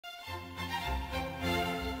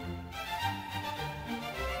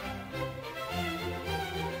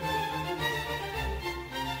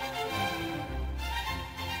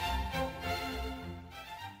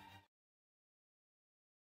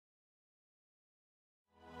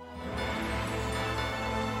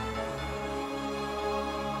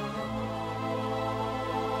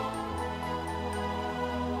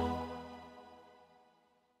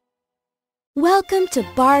Welcome to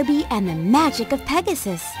Barbie and the Magic of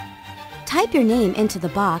Pegasus. Type your name into the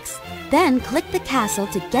box, then click the castle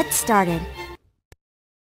to get started.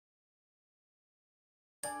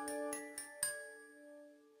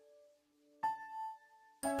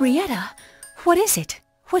 Brietta, what is it?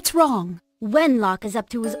 What's wrong? 𝘠𝘠𝘠𝘠 is up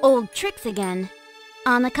to his old tricks again.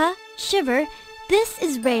 Annika, Shiver, this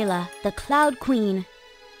is 𝘮𝘠, the Cloud Queen.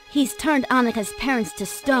 He's turned Annika's parents to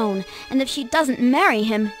stone, and if she doesn't marry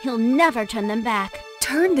him, he'll never turn them back.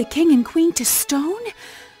 Turned the king and queen to stone?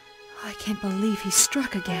 I can't believe he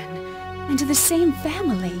struck again. And to the same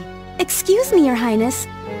family. Excuse me, Your Highness.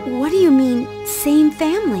 What do you mean, same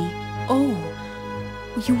family? Oh,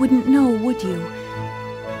 you wouldn't know, would you?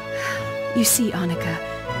 You see, Annika,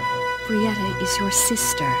 Brietta is your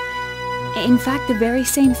sister. In fact, the very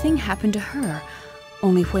same thing happened to her.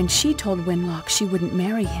 Only when she told 𝘠𝘠𝘠 she wouldn't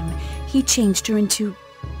marry him, he changed her into,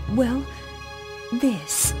 well,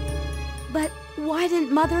 this. But why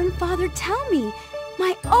didn't Mother and Father tell me?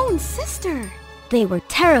 My own sister! They were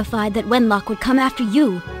terrified that 𝘠𝘠𝘠 would come after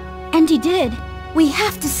you. And he did. We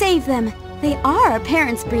have to save them. They are our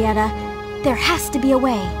parents, Brietta. There has to be a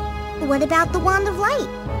way. What about the Wand of Light?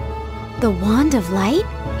 The Wand of Light?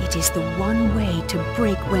 It is the one way to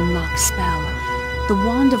break 𝘠𝘠𝘠's spell. The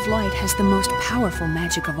Wand of Light has the most powerful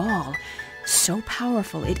magic of all. So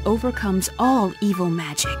powerful it overcomes all evil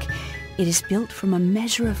magic. It is built from a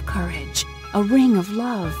measure of courage, a ring of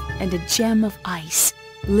love, and a gem of ice,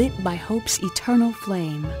 lit by hope's eternal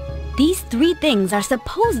flame. These three things are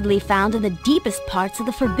supposedly found in the deepest parts of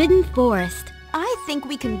the Forbidden Forest. I think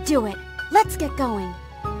we can do it. Let's get going.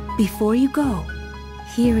 Before you go,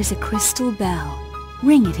 here is a crystal bell.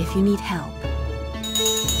 Ring it if you need help.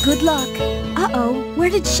 Good luck. Uh-oh, where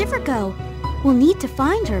did Shiver go? We'll need to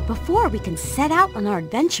find her before we can set out on our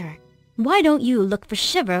adventure. Why don't you look for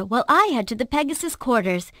Shiver while I head to the Pegasus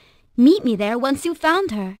quarters? Meet me there once you've found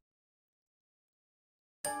her.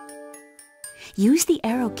 Use the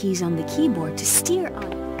arrow keys on the keyboard to steer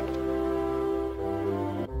on.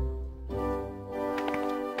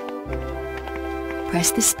 Press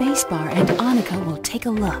the spacebar and Annika will take a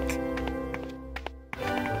look.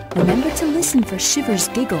 Remember to listen for Shiver's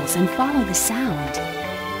giggles and follow the sound.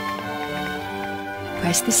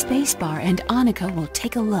 Press the spacebar and Annika will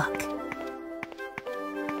take a look.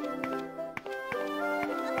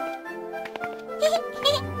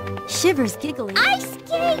 Shiver's giggling. Ice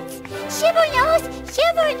skates! Shiver knows,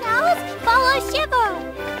 follow Shiver!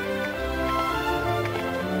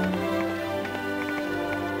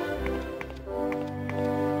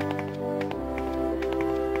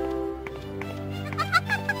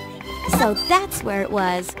 So that's where it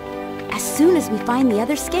was. As soon as we find the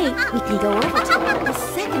other skate, we can go over to the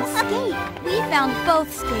second skate. We found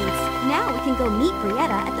both skates. Now we can go meet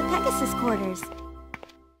Brietta at the Pegasus quarters.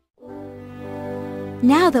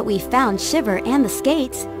 Now that we've found Shiver and the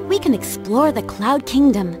skates, we can explore the Cloud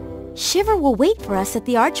Kingdom. Shiver will wait for us at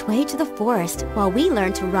the archway to the forest while we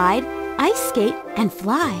learn to ride, ice skate, and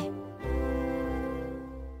fly.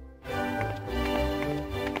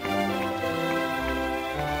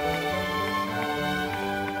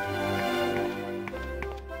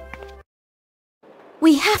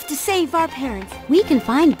 We have to save our parents. We can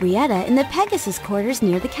find Brietta in the Pegasus quarters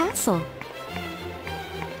near the castle.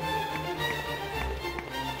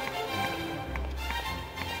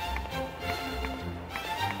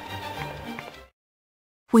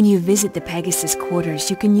 When you visit the Pegasus quarters,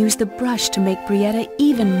 you can use the brush to make Brietta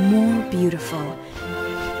even more beautiful.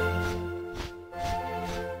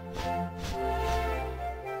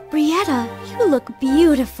 Brietta, you look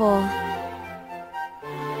beautiful.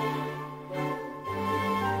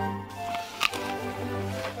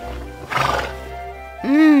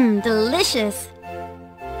 Delicious.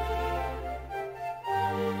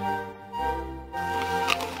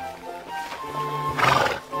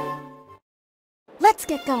 Let's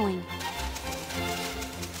get going.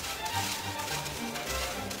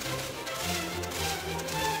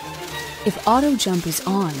 If auto jump is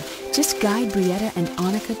on, just guide Brietta and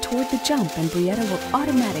Annika toward the jump and Brietta will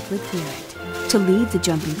automatically clear it. To leave the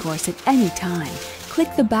jumping course at any time,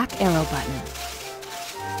 click the back arrow button.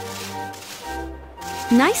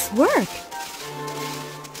 Nice work!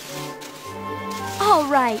 All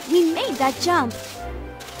right, we made that jump.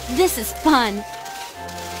 This is fun.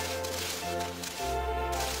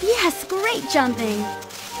 Yes, great jumping.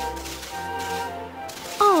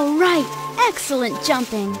 All right, excellent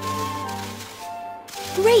jumping.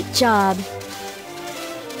 Great job.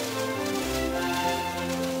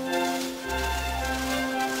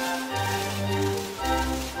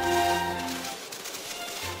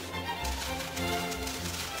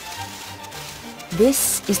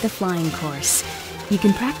 This is the flying course. You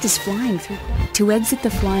can practice flying through. To exit the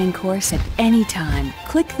flying course at any time,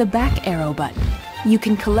 click the back arrow button. You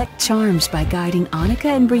can collect charms by guiding Annika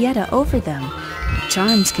and 𝘸𝘢𝘵 over them.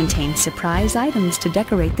 Charms contain surprise items to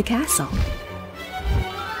decorate the castle.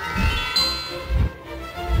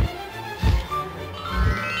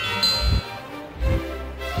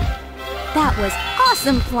 That was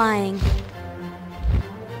awesome flying!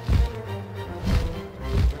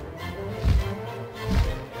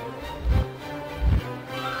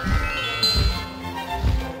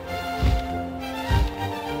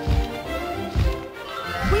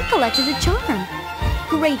 We collected a charm.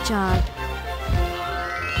 Great job.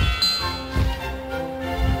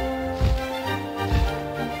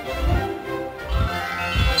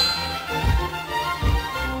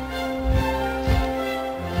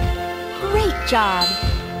 Great job.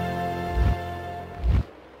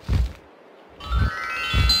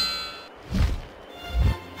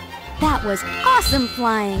 That was awesome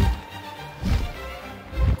flying.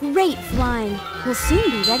 Great flying. We'll soon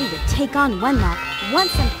be ready to take on Wenlock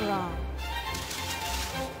once and for all.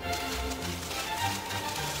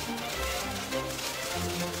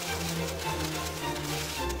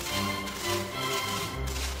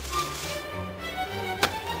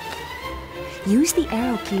 Use the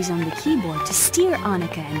arrow keys on the keyboard to steer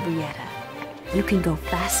Annika and 𝘸𝘢𝘗. You can go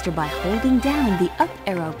faster by holding down the up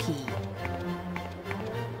arrow key.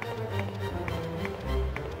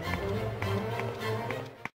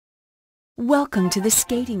 Welcome to the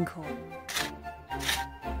skating course.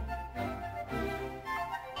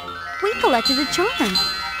 We collected a charm.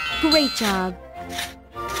 Great job.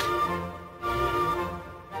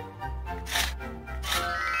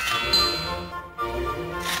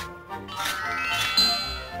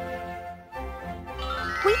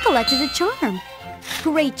 We collected a charm.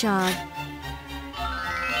 Great job.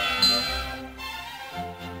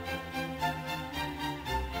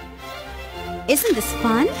 Isn't this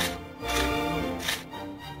fun?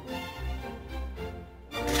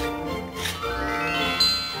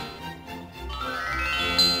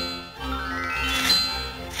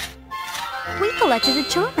 We collected a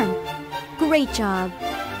charm. Great job.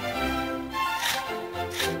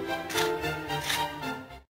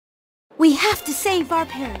 We have to save our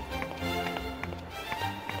parrot.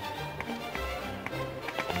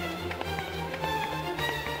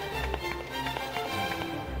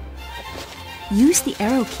 Use the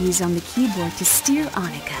arrow keys on the keyboard to steer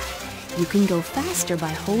Annika. You can go faster by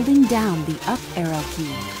holding down the up arrow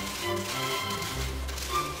key.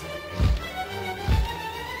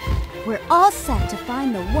 We're all set to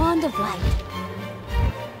find the Wand of Light.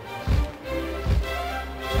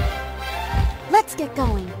 Let's get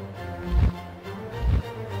going.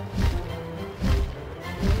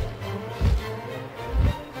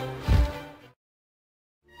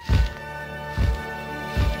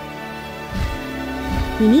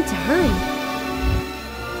 We need to hurry.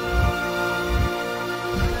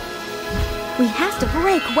 We have to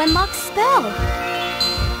break Wenlock's spell.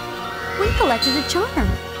 We collected a charm.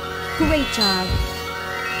 Great job.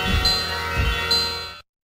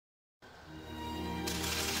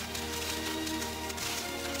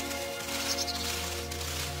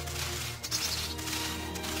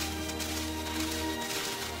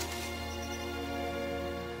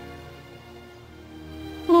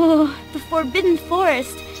 Oh, the Forbidden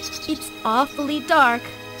Forest. It's awfully dark.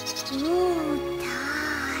 Ooh,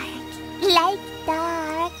 dark. Like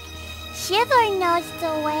dark. Shiver knows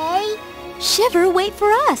the way. Shiver, wait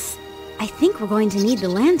for us. I think we're going to need the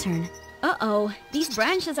lantern. Uh-oh, these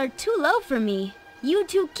branches are too low for me. You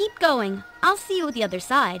two keep going. I'll see you at the other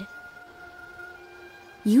side.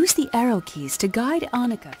 Use the arrow keys to guide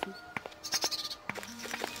Annika.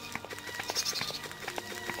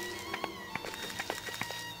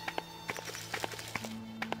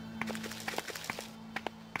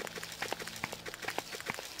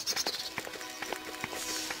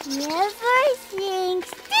 Shiver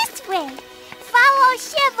thinks this way. Follow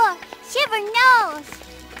Shiver. Shiver knows.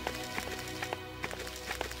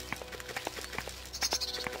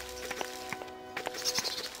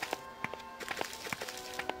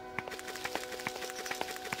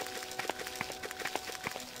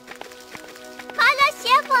 Follow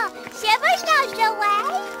Shiver. Shiver knows the way.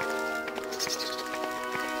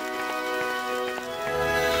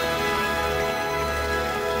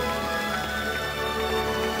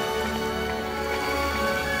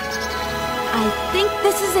 I think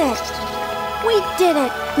this is it. We did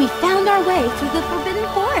it! We found our way through the Forbidden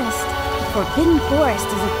Forest. The Forbidden Forest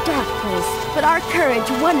is a dark place, but our courage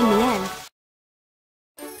won in the end.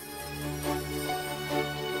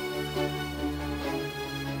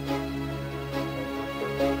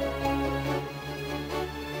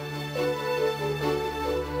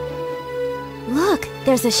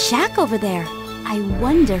 There's a shack over there. I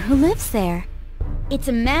wonder who lives there. It's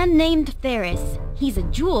a man named Ferris. He's a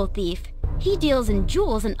jewel thief. He deals in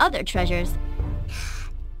jewels and other treasures.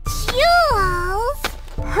 Jewels?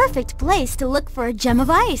 Perfect place to look for a gem of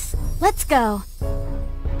ice. Let's go.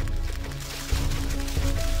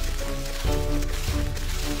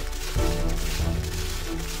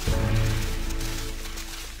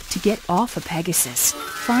 To get off a Pegasus,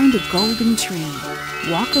 find a golden tree.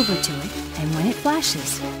 Walk over to it, and when it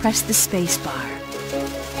flashes, press the space bar.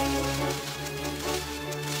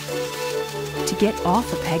 To get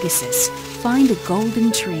off a Pegasus, find a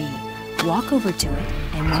golden tree. Walk over to it,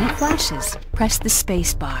 and when it flashes, press the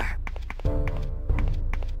space bar.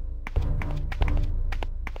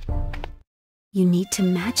 You need to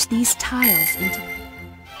match these tiles into...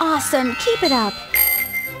 Awesome! Keep it up!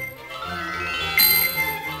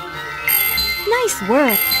 Nice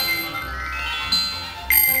work!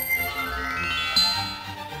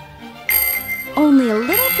 Only a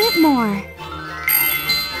little bit more.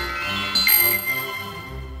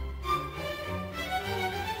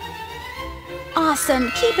 Awesome!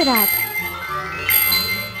 Keep it up!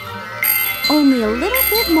 Only a little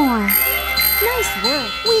bit more. Nice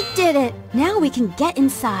work! We did it! Now we can get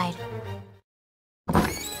inside.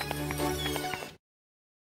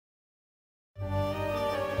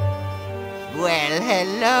 Well,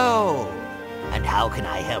 hello. And how can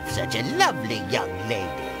I help such a lovely young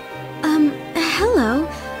lady? Hello.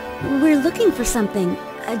 We're looking for something.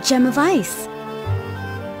 A gem of ice.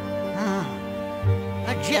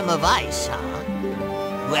 A gem of ice, huh?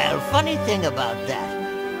 Well, funny thing about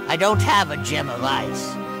that, I don't have a gem of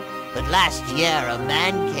ice. But last year a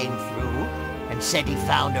man came through and said he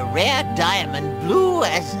found a rare diamond blue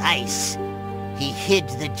as ice. He hid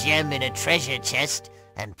the gem in a treasure chest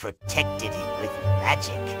and protected it with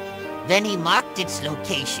magic. Then he marked its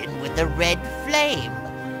location with a red flame.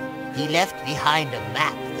 He left behind a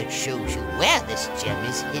map that shows you where this gem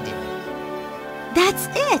is hidden. That's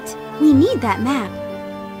it! We need that map.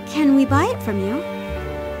 Can we buy it from you?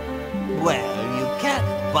 Well, you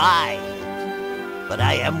can't buy it, but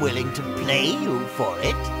I am willing to play you for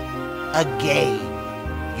it. A game.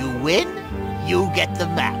 You win, you get the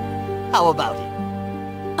map. How about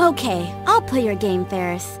it? Okay, I'll play your game,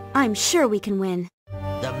 Ferris. I'm sure we can win.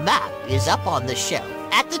 The map is up on the shelf,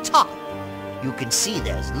 at the top. You can see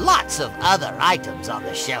there's lots of other items on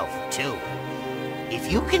the shelf, too.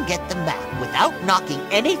 If you can get the map without knocking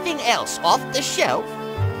anything else off the shelf,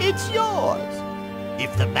 it's yours.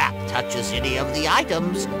 If the map touches any of the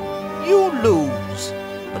items, you lose.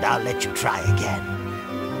 But I'll let you try again.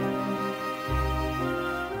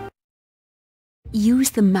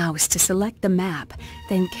 Use the mouse to select the map,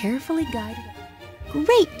 then carefully guide it.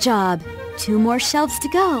 Great job! 2 more shelves to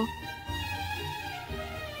go.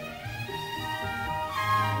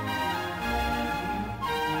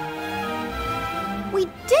 We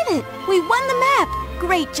did it! We won the map!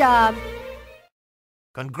 Great job!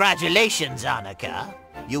 Congratulations, Annika.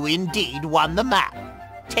 You indeed won the map.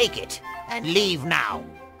 Take it and leave now.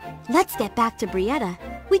 Let's get back to 𝘵𝘢𝘐.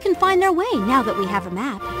 We can find our way now that we have a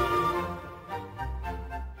map.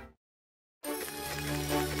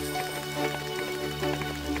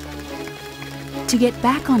 To get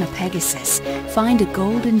back on a Pegasus, find a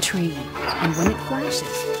golden tree, and when it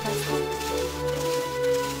flashes,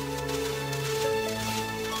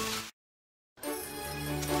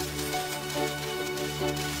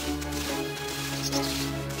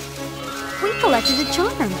 We collected a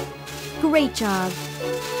charm. Great job.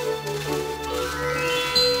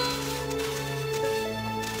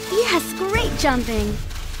 Yes, great jumping.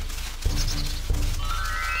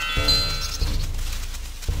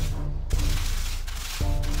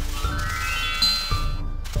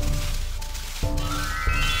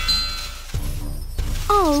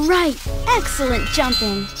 All right, excellent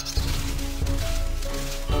jumping.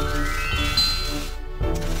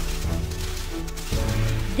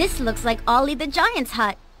 This looks like Ollie the Giant's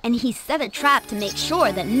hut, and he set a trap to make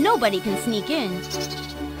sure that nobody can sneak in.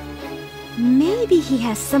 Maybe he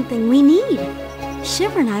has something we need.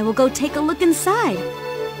 Shiver and I will go take a look inside.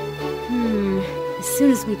 As soon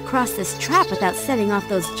as we've crossed this trap without setting off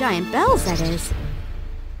those giant bells, that is.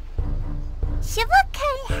 Shiver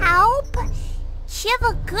can help.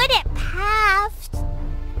 Shiver good at paths.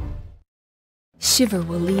 Shiver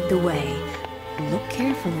will lead the way. Look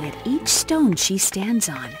carefully at each stone she stands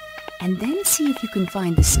on, and then see if you can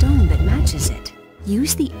find the stone that matches it.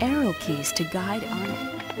 Use the arrow keys to guide on it.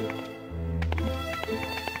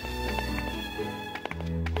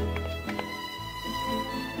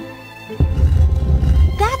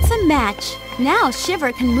 That's a match. Now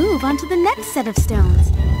Shiver can move on to the next set of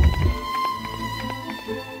stones.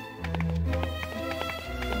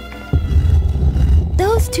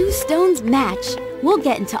 two stones match. We'll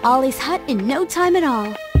get into Ollie's hut in no time at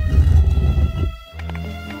all.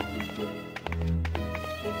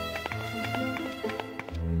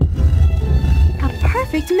 A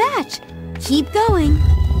perfect match. Keep going.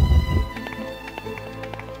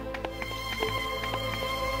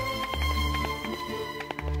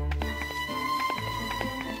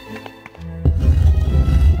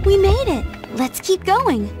 We made it. Let's keep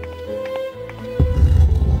going.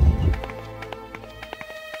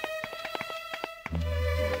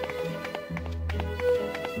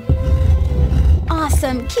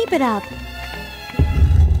 Awesome. Keep it up.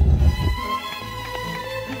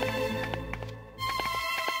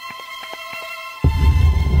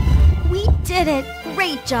 We did it.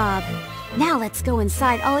 Great job. Now let's go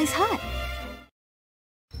inside Ollie's hut.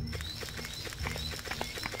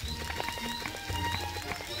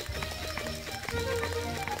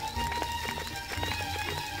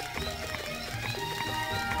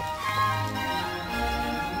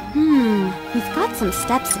 We've got some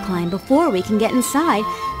steps to climb before we can get inside,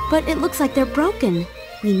 but it looks like they're broken.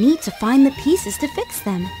 We need to find the pieces to fix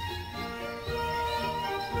them.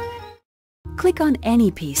 Click on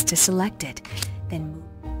any piece to select it, then move.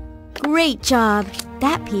 Great job!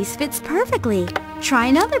 That piece fits perfectly. Try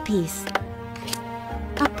another piece.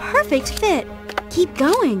 A perfect fit. Keep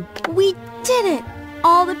going. We did it!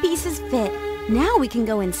 All the pieces fit. Now we can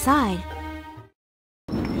go inside.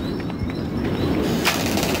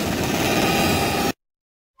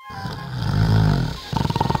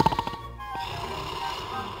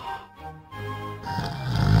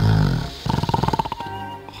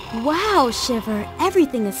 Wow, Shiver,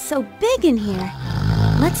 everything is so big in here.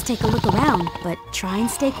 Let's take a look around, but try and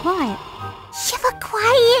stay quiet. Shiver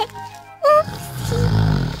quiet. Oopsie.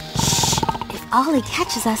 Shh! If Ollie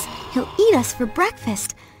catches us, he'll eat us for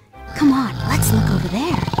breakfast. Come on, let's look over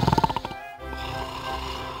there.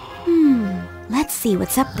 Let's see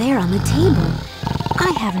what's up there on the table.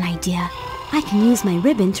 I have an idea. I can use my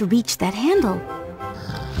ribbon to reach that handle.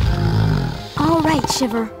 All right,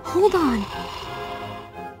 Shiver, hold on.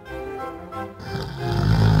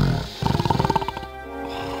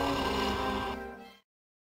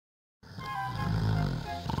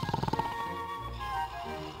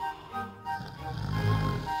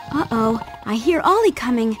 Uh-oh, I hear Ollie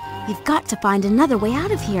coming. We've got to find another way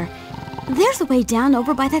out of here. There's a way down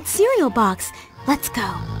over by that cereal box. Let's go.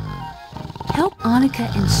 Help Annika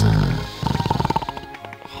and Shiver.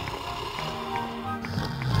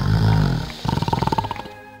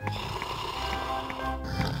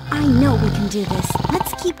 I know we can do this.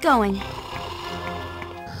 Let's keep going.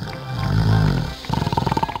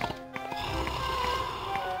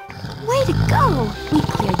 Way to go! We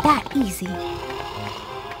cleared that easy.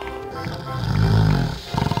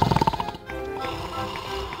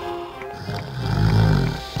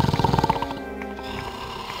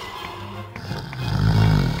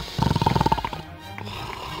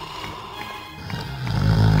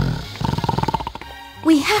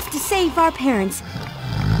 We have to save our parents.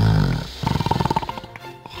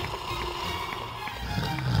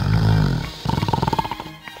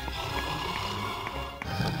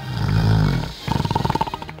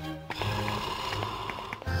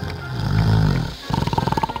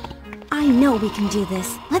 I know we can do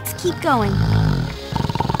this. Let's keep going.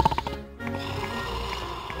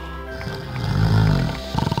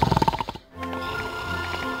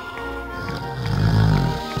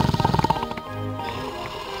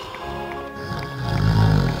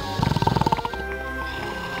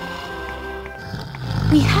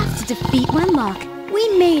 We have to defeat 𝘠𝘠𝘠.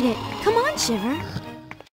 We made it. Come on, Shiver.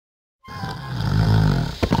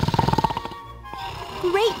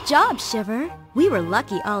 Great job, Shiver. We were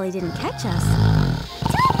lucky Ollie didn't catch us.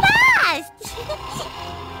 Too fast.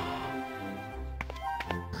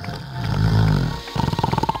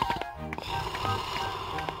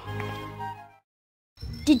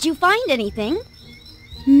 Did you find anything?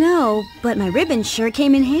 No, but my ribbon sure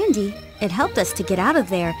came in handy. It helped us to get out of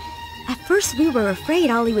there. At first we were afraid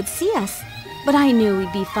Ollie would see us, but I knew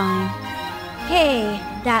we'd be fine. Hey,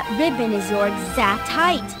 that ribbon is your exact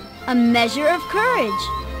height. A measure of courage.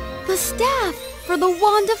 The staff for the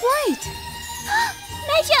Wand of Light.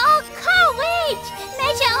 Measure of courage.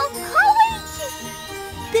 Measure of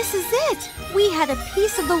courage. This is it. We had a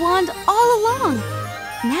piece of the wand all along.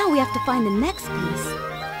 Now we have to find the next piece.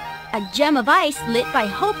 A gem of ice lit by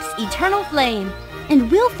hope's eternal flame. And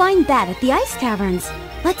we'll find that at the ice caverns.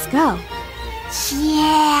 Let's go.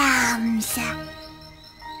 Gems.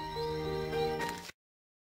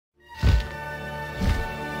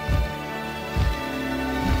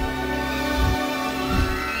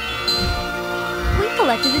 We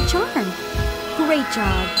collected a charm. Great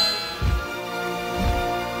job.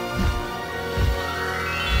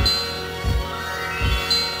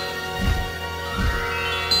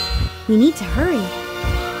 We need to hurry.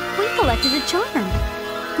 We collected a charm.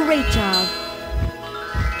 Great job.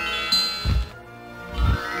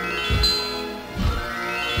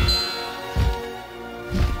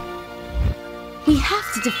 We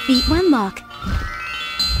have to defeat Wenlock.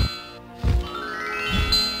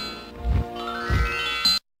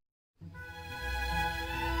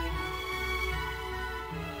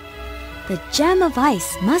 The gem of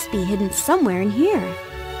ice must be hidden somewhere in here.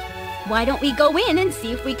 Why don't we go in and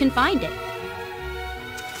see if we can find it?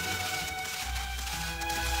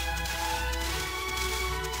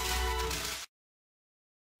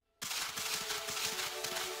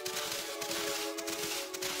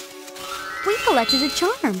 We collected a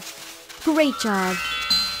charm. Great job.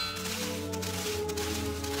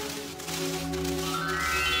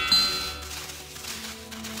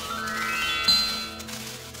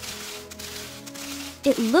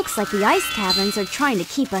 It looks like the ice caverns are trying to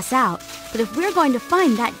keep us out, but if we're going to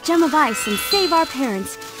find that gem of ice and save our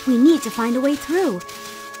parents, we need to find a way through.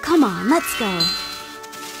 Come on, let's go.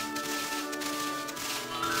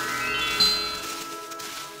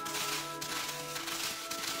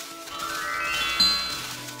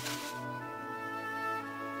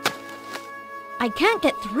 I can't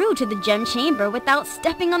get through to the gem chamber without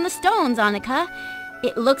stepping on the stones, Annika.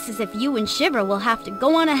 It looks as if you and Shiver will have to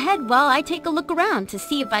go on ahead while I take a look around to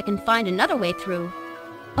see if I can find another way through.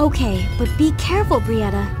 Okay, but be careful,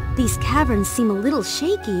 Brietta. These caverns seem a little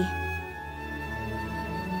shaky.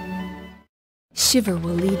 Shiver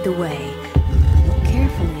will lead the way. Look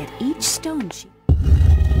carefully at each stone sheet.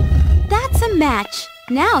 That's a match!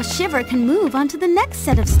 Now Shiver can move on to the next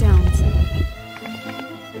set of stones.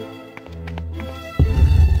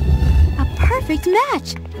 A perfect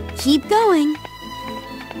match! Keep going!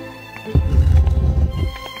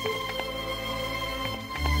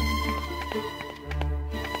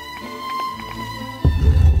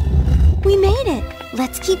 We made it!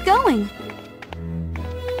 Let's keep going!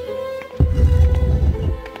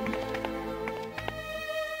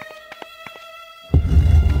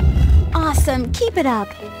 Awesome! Keep it up!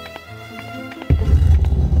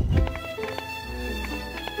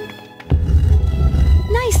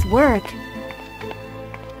 Nice work!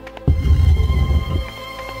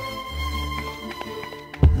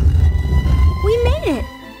 We made it!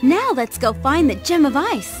 Now let's go find the gem of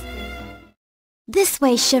ice! This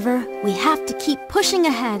way, Shiver. We have to keep pushing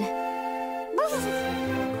ahead.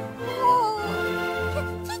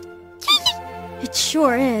 It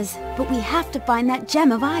sure is, but we have to find that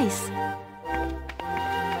gem of ice.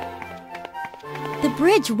 The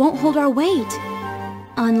bridge won't hold our weight.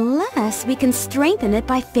 Unless we can strengthen it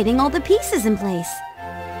by fitting all the pieces in place.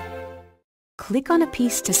 Click on a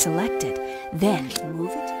piece to select it, then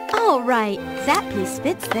move it. All right, that piece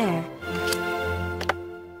fits there.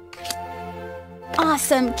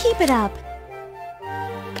 Awesome! Keep it up!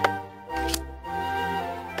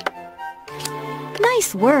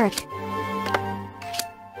 Nice work!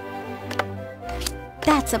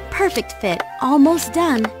 That's a perfect fit, almost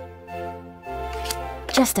done.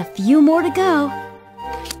 Just a few more to go.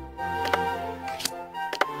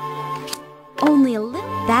 Only a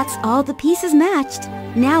little. That's all the pieces matched.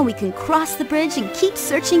 Now we can cross the bridge and keep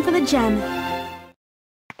searching for the gem.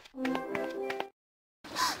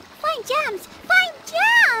 Find gems! Find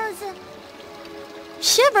gems!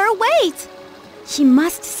 Shiver, wait! She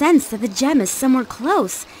must sense that the gem is somewhere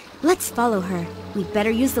close. Let's follow her. We'd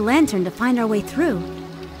better use the lantern to find our way through.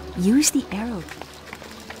 Use the arrow.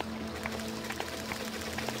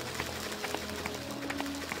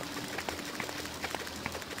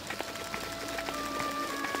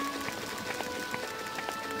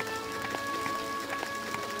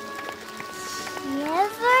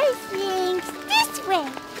 Shiver thinks this way.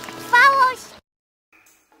 Follow.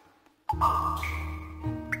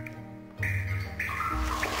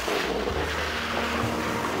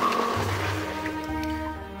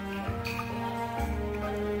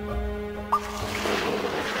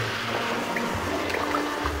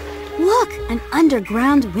 Look, an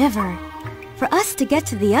underground river. For us to get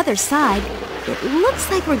to the other side, it looks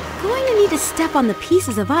like we're going to need to step on the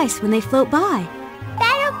pieces of ice when they float by.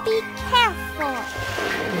 Better be careful.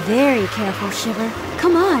 Very careful, Shiver.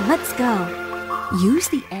 Come on, let's go. Use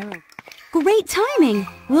the arrow. Great timing!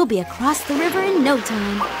 We'll be across the river in no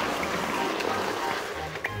time.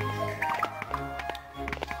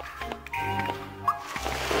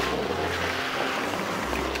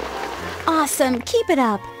 Awesome! Keep it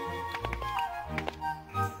up!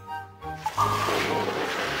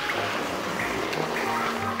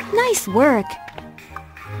 Nice work!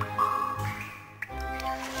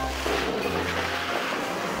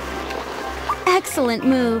 excellent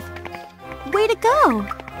move. Way to go!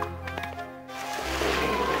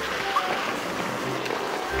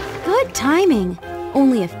 Good timing.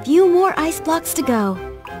 Only a few more ice blocks to go.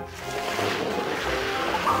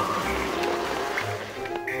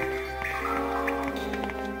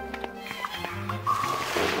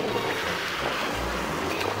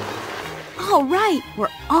 All right, we're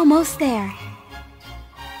almost there.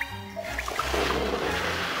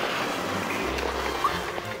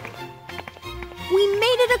 We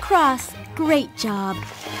made it across. Great job.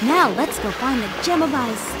 Now let's go find the gem of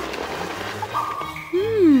ice.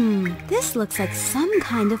 This looks like some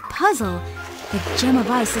kind of puzzle. The gem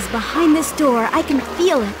of ice is behind this door. I can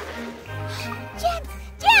feel it. Gems!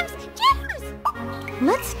 Gems! Gems!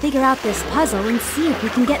 Let's figure out this puzzle and see if we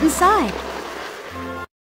can get inside.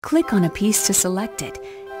 Click on a piece to select it,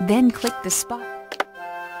 then click the spot.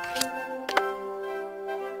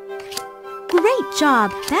 Great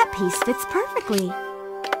job! That piece fits perfectly.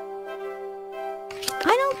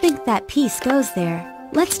 I don't think that piece goes there.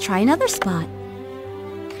 Let's try another spot.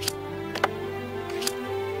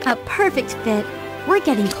 A perfect fit. We're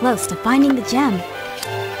getting close to finding the gem.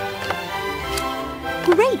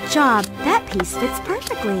 Great job! That piece fits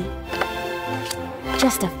perfectly.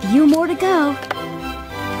 Just a few more to go.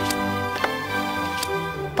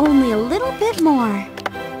 Only a little bit more.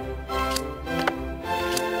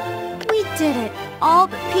 We did it! All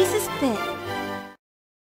the pieces fit.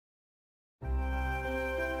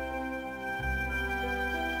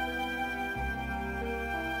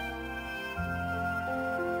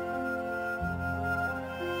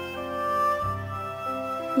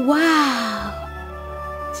 Wow!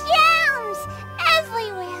 Gems!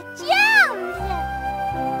 Everywhere! Gems!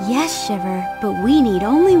 Yes, Shiver, but we need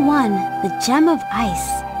only one, the gem of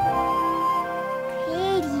ice.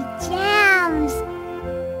 Pretty gems!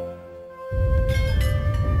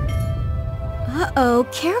 Uh-oh,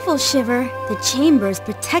 careful, Shiver. The chamber is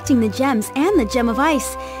protecting the gems and the gem of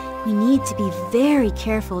ice. We need to be very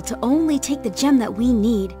careful to only take the gem that we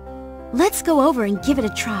need. Let's go over and give it a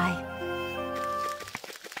try.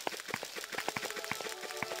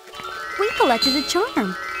 We collected a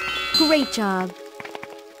charm. Great job.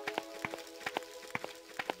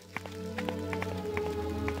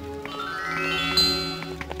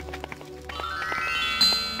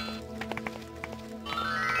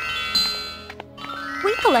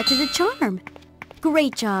 We collected a charm.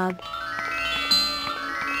 Great job.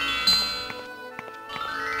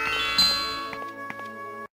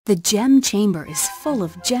 The gem chamber is full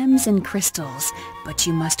of gems and crystals, but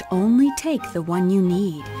you must only take the one you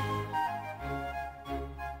need.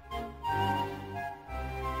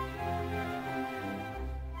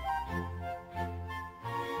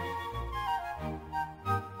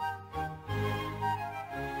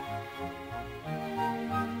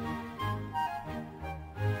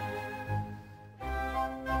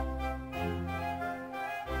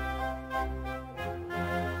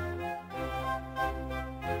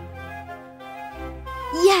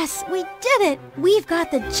 Yes, we did it! We've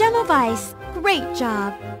got the gem of ice. Great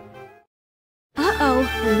job. Uh-oh,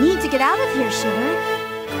 we need to get out of here, Shiver.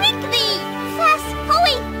 Quickly! Fast,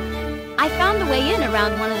 hurry! I found a way in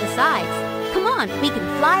around one of the sides. Come on, we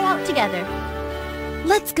can fly out together.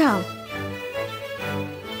 Let's go.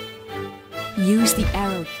 Use the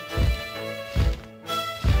arrow key.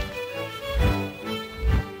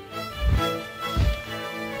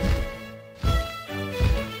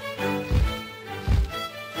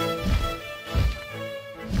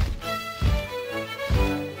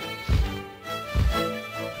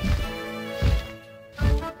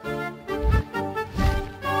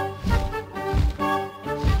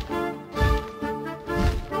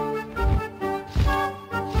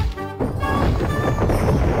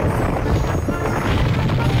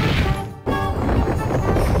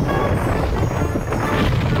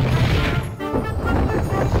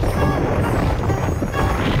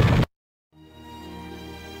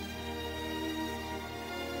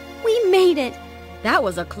 It. That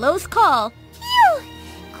was a close call. Phew!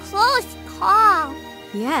 Close call.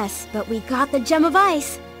 Yes, but we got the gem of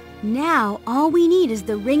ice. Now all we need is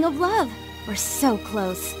the ring of love. We're so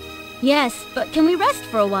close. Yes, but can we rest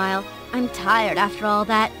for a while? I'm tired after all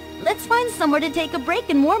that. Let's find somewhere to take a break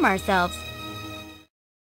and warm ourselves.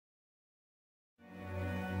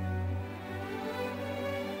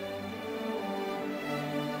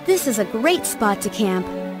 This is a great spot to camp.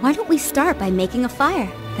 Why don't we start by making a fire?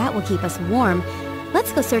 That will keep us warm.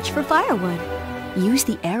 Let's go search for firewood. Use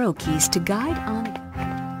the arrow keys to guide on.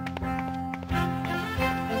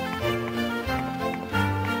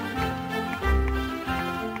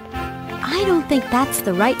 I don't think that's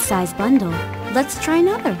the right size bundle. Let's try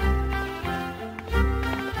another.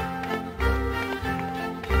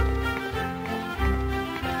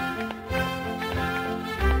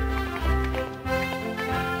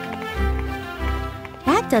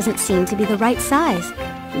 doesn't seem to be the right size.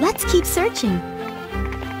 Let's keep searching.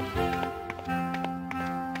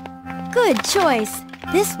 Good choice.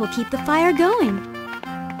 This will keep the fire going.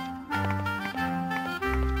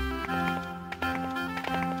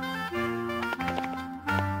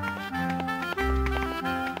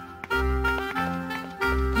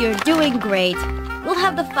 You're doing great. We'll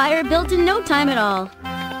have the fire built in no time at all.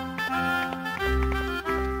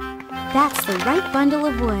 That's the right bundle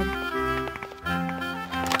of wood.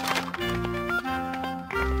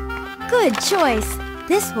 Good choice.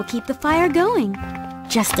 This will keep the fire going.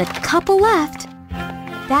 Just a couple left.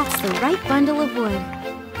 That's the right bundle of wood.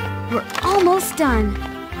 We're almost done.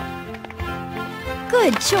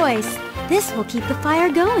 Good choice. This will keep the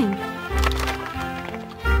fire going.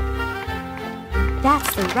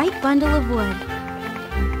 That's the right bundle of wood.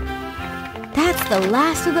 That's the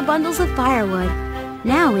last of the bundles of firewood.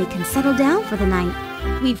 Now we can settle down for the night.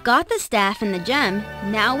 We've got the staff and the gem.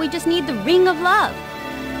 Now we just need the ring of love.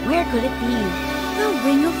 Where could it be? The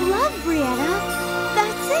ring of love, 𝘠𝘠𝘠.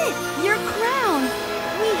 That's it, your crown.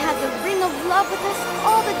 We had the ring of love with us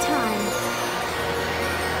all the time.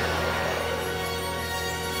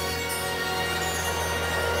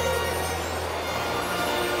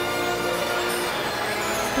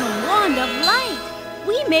 The wand of light!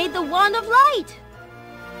 We made the wand of light!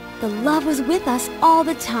 The love was with us all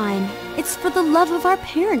the time. It's for the love of our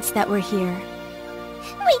parents that we're here.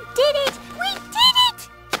 We did it! We did it!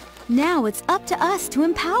 Now it's up to us to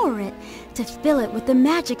empower it, to fill it with the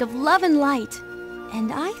magic of love and light.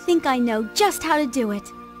 And I think I know just how to do it.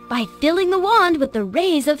 By filling the wand with the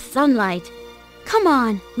rays of sunlight. Come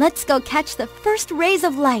on, let's go catch the first rays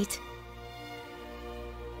of light.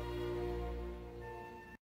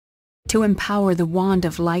 To empower the wand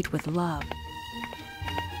of light with love.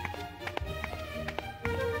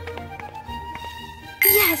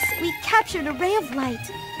 Yes, we captured a ray of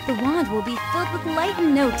light. The wand will be filled with light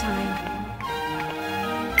in no time.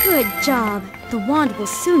 Good job. The wand will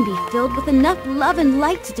soon be filled with enough love and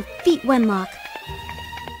light to defeat 𝘠𝘠𝘠𝘠.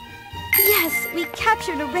 Yes, we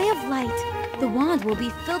captured a ray of light. The wand will be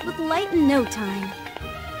filled with light in no time.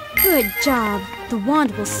 Good job. The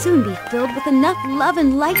wand will soon be filled with enough love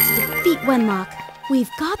and light to defeat 𝘠𝘠𝘠𝘠.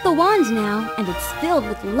 We've got the wand now, and it's filled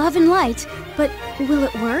with love and light, but will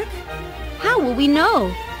it work? How will we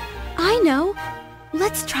know? I know.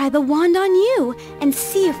 Let's try the wand on you and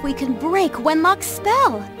see if we can break 𝘠𝘠𝘠𝘠's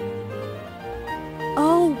spell.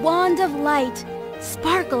 Oh, wand of light,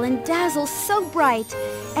 sparkle and dazzle so bright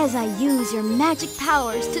as I use your magic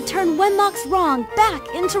powers to turn 𝘠𝘠𝘠𝘠's wrong back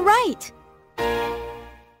into right.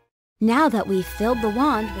 Now that we've filled the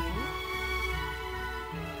wand with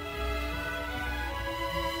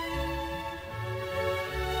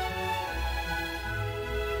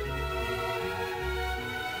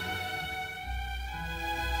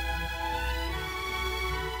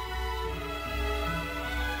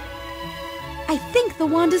I think the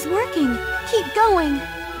wand is working. Keep going.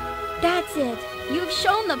 That's it. You've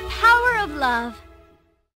shown the power of love.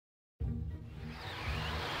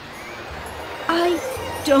 I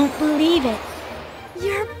don't believe it.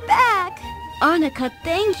 You're back. Annika,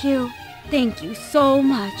 thank you. Thank you so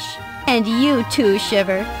much. And you too,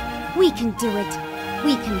 Shiver. We can do it.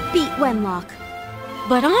 We can beat 𝘠𝘠𝘠𝘠.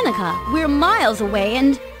 But Annika, we're miles away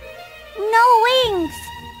and... No wings!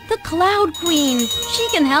 The Cloud Queen. She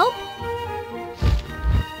can help.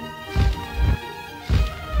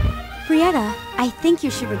 𝘠𝘠𝘠𝘠, I think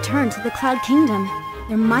you should return to the Cloud Kingdom.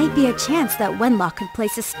 There might be a chance that 𝘠𝘠𝘠𝘠 could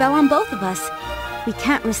place a spell on both of us. We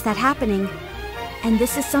can't risk that happening. And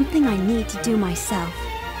this is something I need to do myself.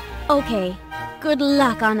 Okay. Good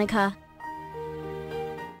luck, Annika.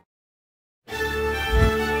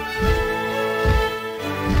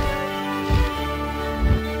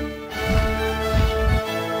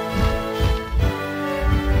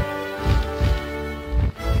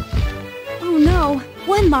 Oh no!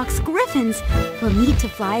 𝘠𝘠𝘠𝘠's griffins! We'll need to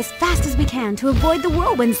fly as fast as we can to avoid the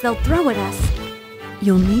whirlwinds they'll throw at us.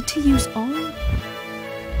 You'll need to use all...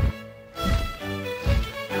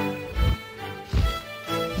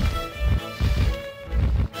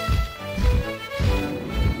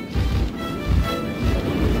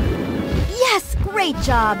 Yes! Great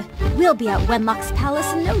job! We'll be at 𝘠𝘠𝘠𝘠's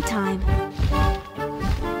palace in no time.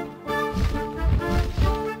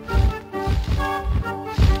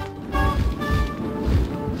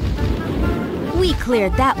 We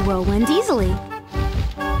cleared that whirlwind easily.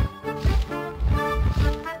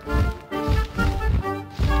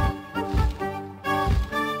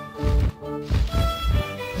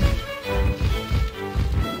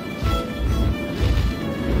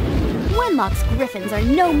 𝘠𝘠𝘠𝘠's griffins are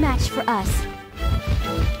no match for us.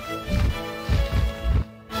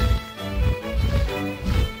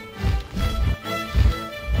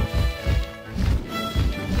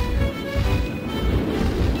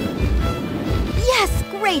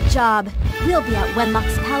 Great job! We'll be at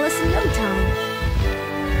𝘠𝘠𝑥's palace in no time.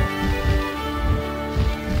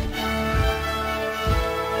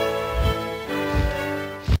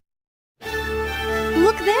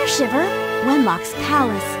 Look there, Shiver! 𝘠𝘠𝑥's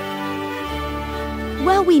palace.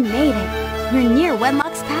 Well, we made it. We're near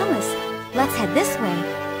𝘠𝘠𝑥's palace. Let's head this way.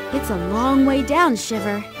 It's a long way down,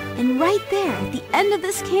 Shiver. And right there, at the end of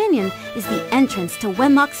this canyon, is the entrance to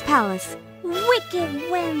𝘠𝘠𝑥's palace. Wicked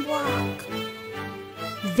𝘠𝘠𝑥.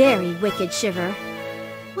 Very wicked, Shiver.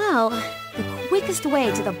 Well, the quickest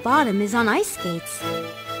way to the bottom is on ice skates.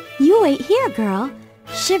 You wait here, girl.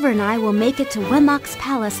 Shiver and I will make it to 𝘠𝘠𝑥's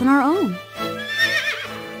palace on our own.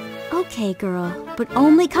 Okay, girl, but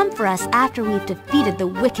only come for us after we've defeated the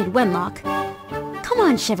wicked 𝘠𝘠𝑥. Come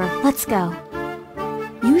on, Shiver, let's go.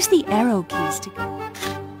 Use the arrow keys to go.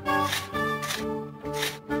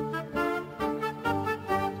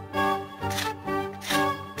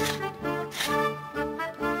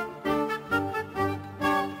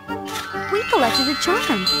 We collected a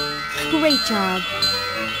charm. Great job.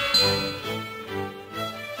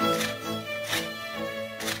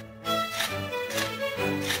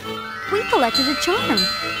 We collected a charm.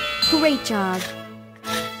 Great job.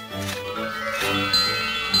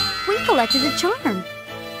 We collected a charm.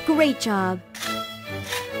 Great job.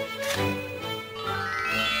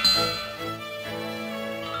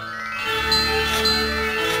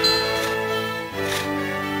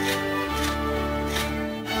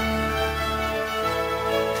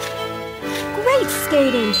 Great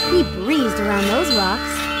skating! We breezed around those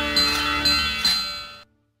rocks.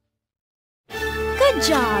 Good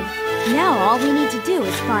job! Now all we need to do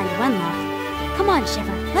is find 𝘠𝘠𝑥. Come on,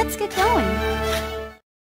 Shiver, let's get going.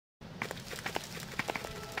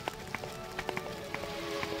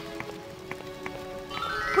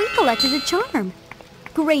 We collected a charm.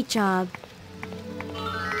 Great job.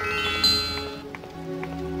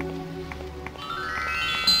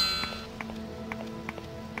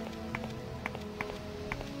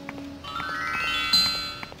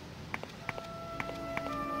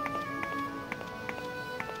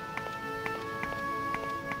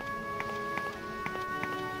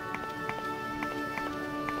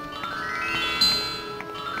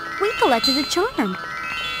 We collected a charm.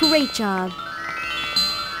 Great job.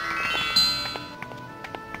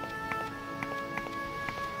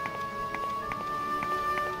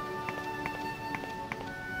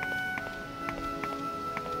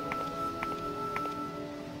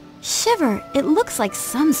 Shiver, it looks like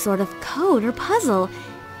some sort of code or puzzle.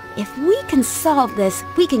 If we can solve this,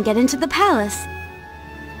 we can get into the palace.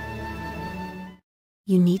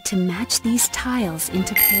 You need to match these tiles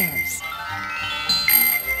into pairs.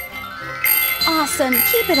 Awesome!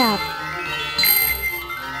 Keep it up!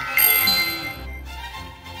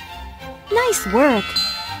 Nice work!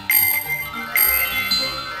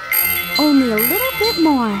 Only a little bit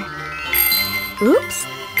more. Oops!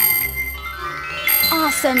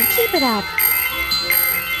 Awesome! Keep it up!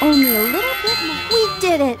 Only a little bit more. We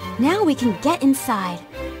did it! Now we can get inside.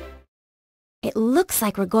 It looks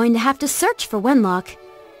like we're going to have to search for 𝘠𝘠𝑥.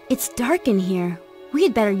 It's dark in here. We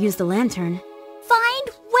had better use the lantern. Find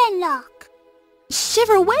𝘠𝘠𝑥.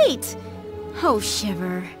 Shiver, wait! Oh,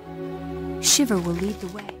 Shiver. Shiver will lead the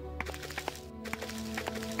way.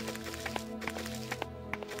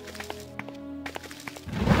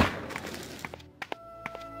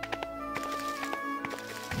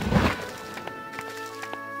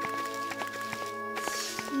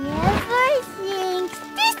 Shiver thinks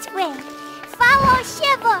this way. Follow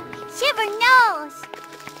Shiver. Shiver knows.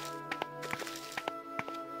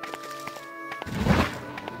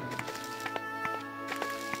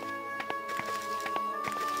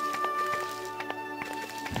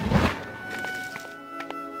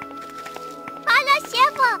 Follow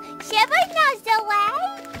Shiver. Shiver knows the way.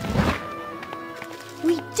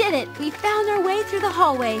 We did it! We found our way through the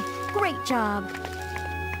hallway. Great job.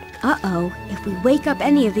 Uh-oh, if we wake up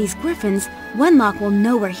any of these griffins, 𝘠𝘠𝑥 will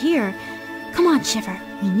know we're here. Come on, Shiver.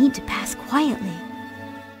 We need to pass quietly.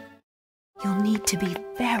 You'll need to be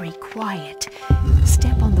very quiet.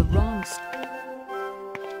 Step on the wrong stone.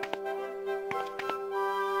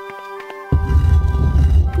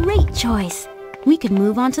 Great choice. We could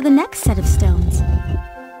move on to the next set of stones.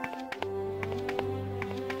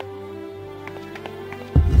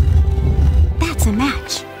 That's a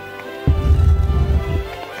match.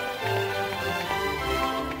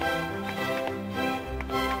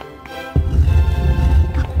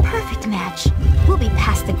 A perfect match. We'll be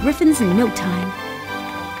past the griffins in no time.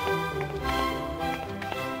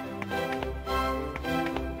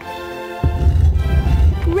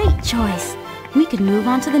 Great choice. We could move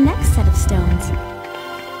on to the next set of stones.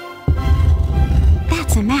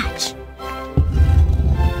 That's a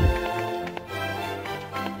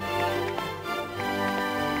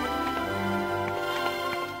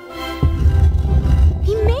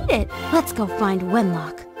go find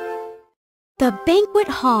Wenlock. The banquet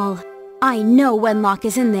hall. I know Wenlock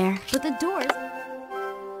is in there, but the doors...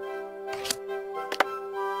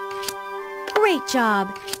 Great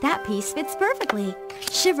job! That piece fits perfectly.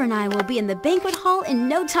 Shiver and I will be in the banquet hall in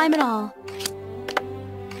no time at all.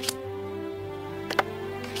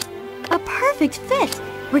 A perfect fit!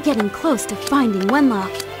 We're getting close to finding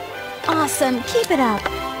Wenlock. Awesome! Keep it up!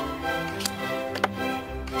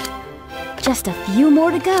 Just a few more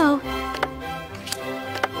to go.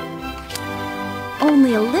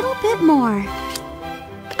 Only a little bit more.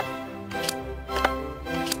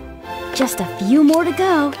 Just a few more to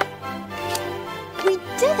go. We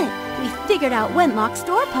did it! We figured out Wenlock's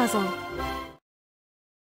door puzzle.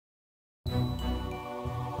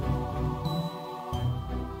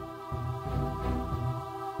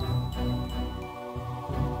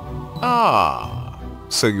 Ah,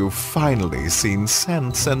 so you've finally seen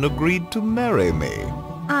sense and agreed to marry me.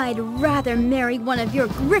 I'd rather marry one of your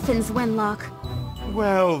griffins, Wenlock.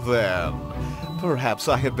 Well then, perhaps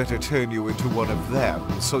I had better turn you into one of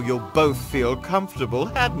them, so you'll both feel comfortable,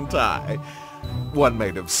 hadn't I? One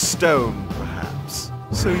made of stone, perhaps,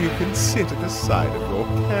 so you can sit at the side of your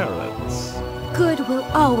parents. Good will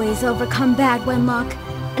always overcome bad, Wenlock,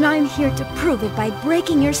 and I'm here to prove it by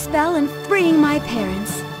breaking your spell and freeing my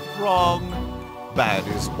parents. Wrong. Bad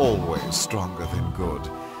is always stronger than good.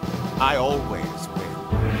 I always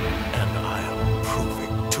win, and I'll prove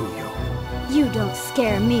it to you. You don't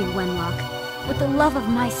scare me, Wenlock. With the love of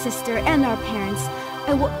my sister and our parents,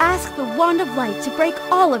 I will ask the Wand of Light to break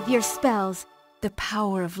all of your spells. The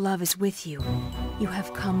power of love is with you. You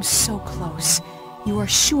have come so close. You are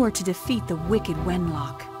sure to defeat the wicked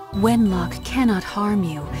Wenlock. Wenlock cannot harm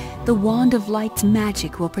you. The Wand of Light's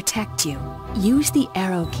magic will protect you. Use the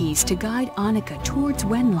arrow keys to guide Annika towards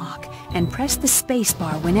Wenlock, and press the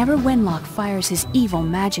spacebar whenever Wenlock fires his evil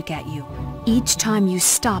magic at you. Each time you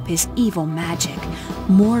stop his evil magic,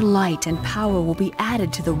 more light and power will be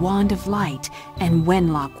added to the Wand of Light, and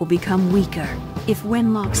Wenlock will become weaker. If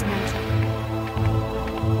Wenlock's magic...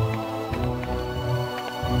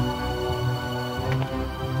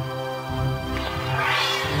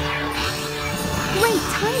 Great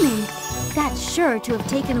timing! That's sure to have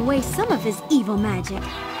taken away some of his evil magic.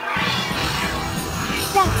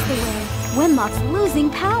 That's the way. Wenlock's losing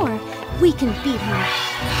power. We can beat him.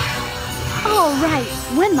 All right,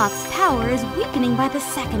 Wenlock's power is weakening by the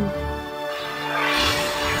second.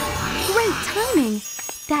 Great timing!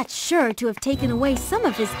 That's sure to have taken away some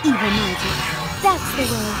of his evil magic. That's the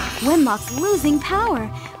way. Wenlock's losing power.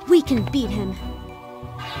 We can beat him.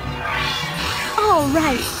 All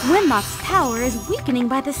right, Wenlock's power is weakening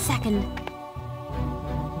by the second.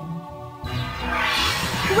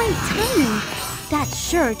 Great timing! That's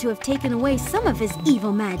sure to have taken away some of his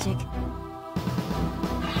evil magic.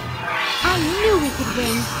 I knew we could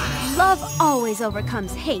win. Love always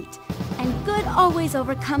overcomes hate, and good always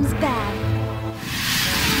overcomes bad.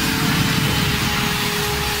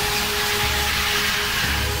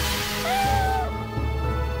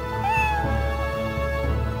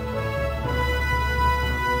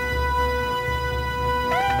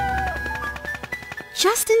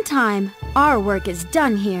 Just in time. Our work is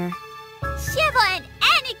done here. Shiver and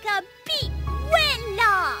Annika beat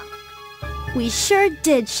Wenlock! We sure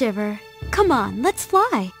did, Shiver. Come on, let's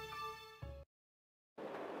fly.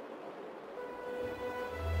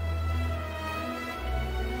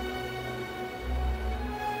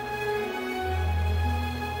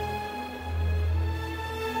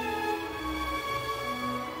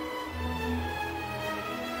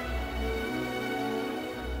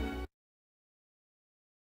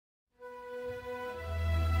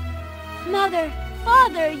 Mother,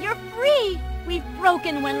 Father, you're free! We've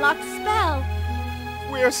broken Wenlock's spell.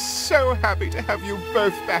 We're so happy to have you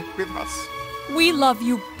both back with us. We love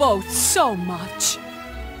you both so much.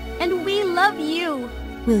 And we love you.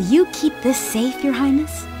 Will you keep this safe, Your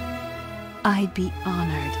Highness? I'd be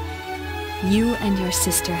honored. You and your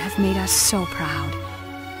sister have made us so proud.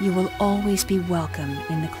 You will always be welcome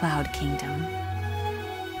in the Cloud Kingdom.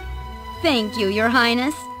 Thank you, Your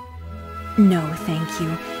Highness. No, thank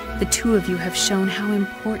you. The two of you have shown how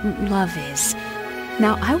important love is.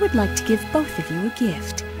 Now I would like to give both of you a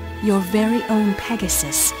gift. Your very own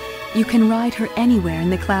Pegasus. You can ride her anywhere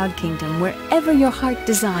in the Cloud Kingdom, wherever your heart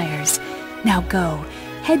desires. Now go.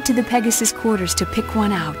 Head to the Pegasus quarters to pick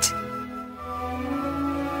one out.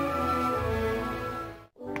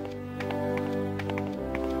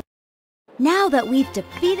 Now that we've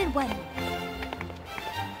defeated Wenlock,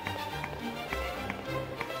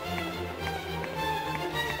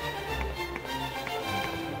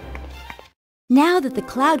 now that the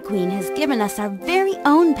Cloud Queen has given us our very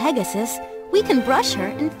own Pegasus, We can brush her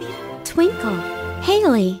and feed her. Twinkle,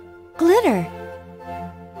 Haley, Glitter.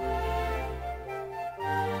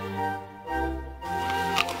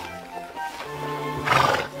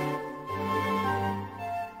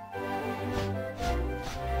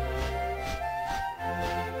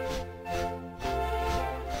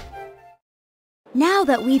 Now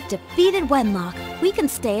that we've defeated Wenlock, we can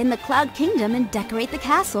stay in the Cloud Kingdom and decorate the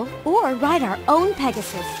castle, or ride our own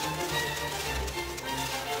Pegasus.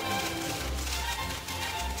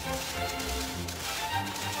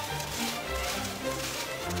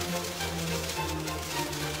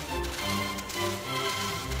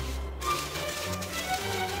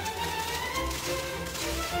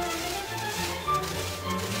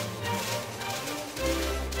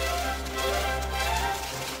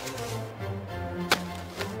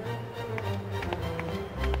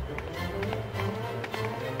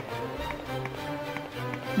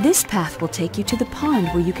 This path will take you to the pond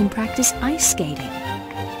where you can practice ice skating.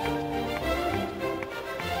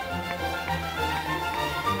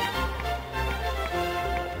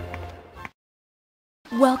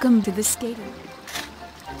 Welcome to the skating.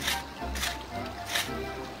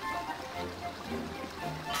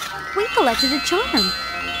 We collected a charm.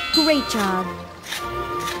 Great job.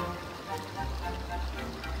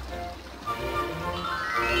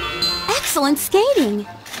 Excellent skating.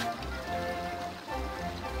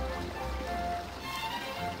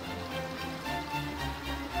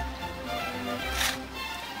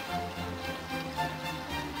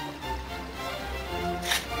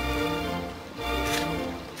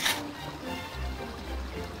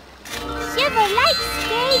 Shiver likes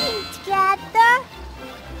skating together.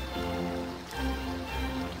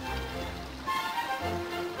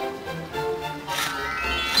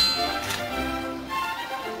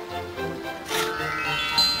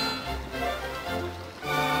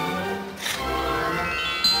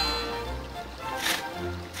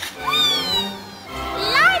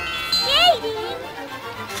 Like skating.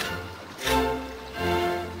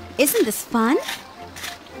 Isn't this fun?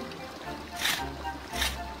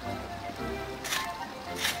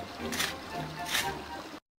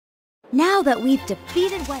 Now that we've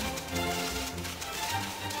defeated Wenlock,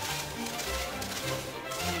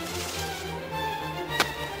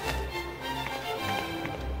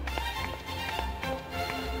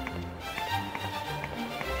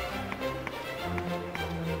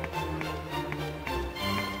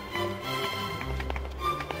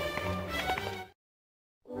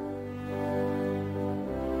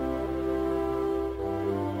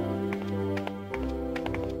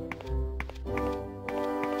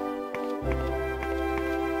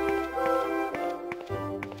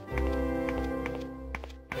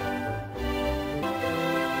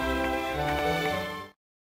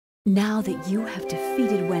 Now that you have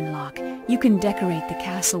defeated Wenlock, you can decorate the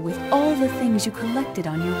castle with all the things you collected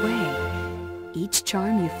on your way. Each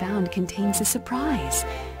charm you found contains a surprise.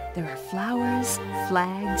 There are flowers,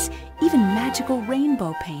 flags, even magical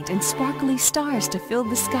rainbow paint and sparkly stars to fill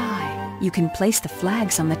the sky. You can place the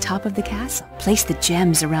flags on the top of the castle. Place the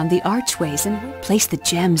gems around the archways and place the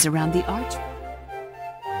gems around the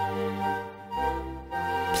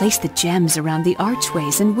Place the gems around the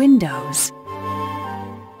archways and windows.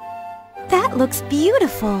 that looks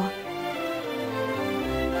beautiful.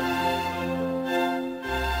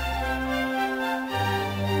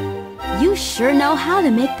 You sure know how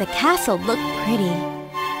to make the castle look pretty.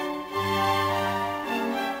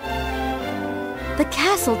 The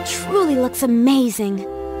castle truly looks amazing.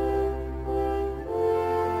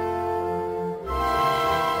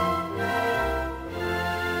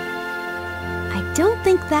 I don't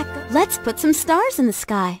think that... Let's put some stars in the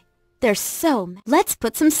sky. Let's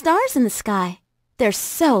put some stars in the sky. They're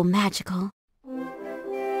so magical.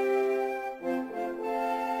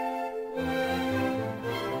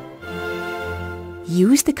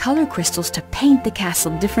 Use the color crystals to paint the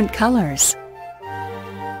castle different colors.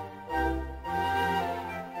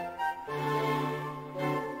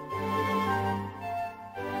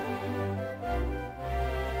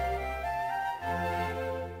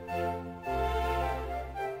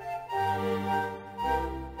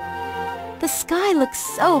 The sky looks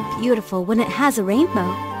so beautiful when it has a rainbow.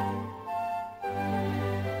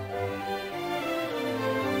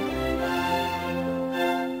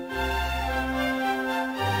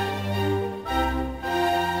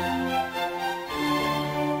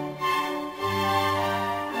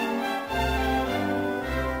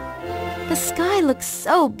 The sky looks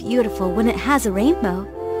so beautiful when it has a rainbow.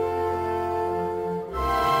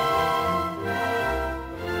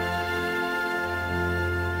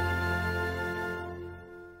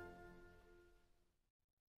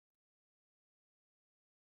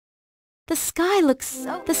 The sky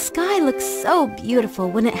looks so beautiful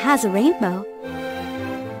when it has a rainbow.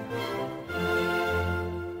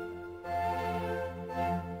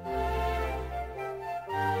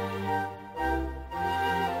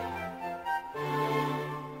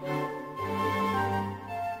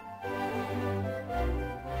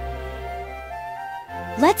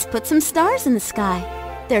 Let's put some stars in the sky.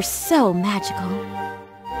 They're so magical.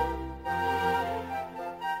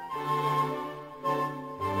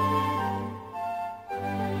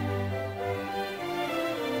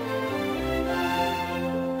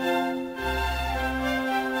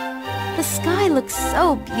 The sky looks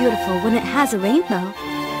so beautiful when it has a rainbow.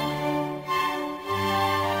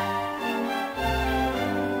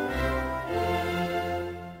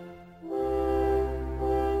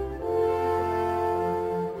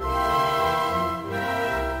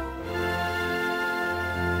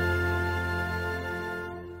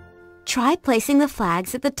 Try placing the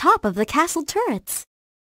flags at the top of the castle turrets.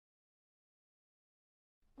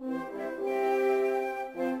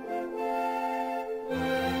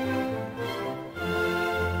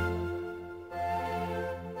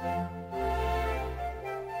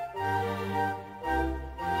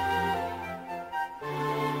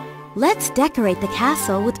 Let's decorate the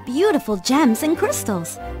castle with beautiful gems and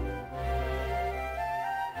crystals.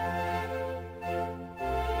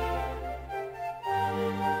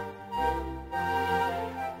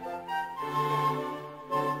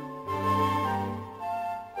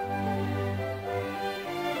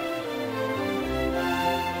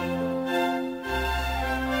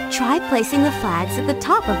 Try placing the flags at the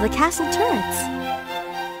top of the castle turrets.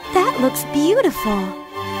 That looks beautiful.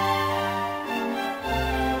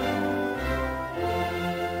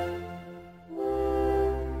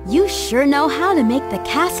 You sure know how to make the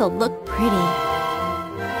castle look pretty.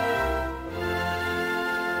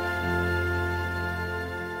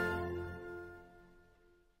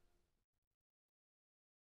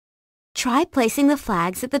 Try placing the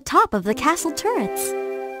flags at the top of the castle turrets.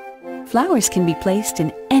 Flowers can be placed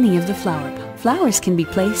in any of the flower pots. Flowers can be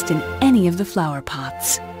placed in any of the flower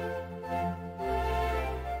pots.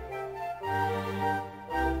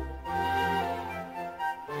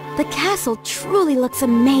 The castle truly looks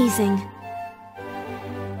amazing.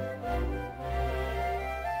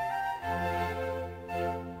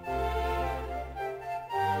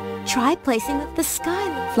 Try placing the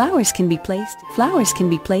sky. Flowers can be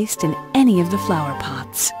placed in any of the flower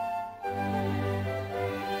pots.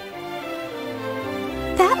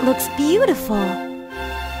 That looks beautiful.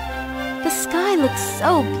 The sky looks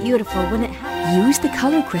so beautiful when it has... Use the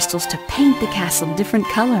color crystals to paint the castle different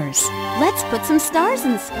colors. Let's put some stars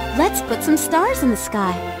in the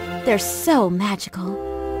sky. They're so magical.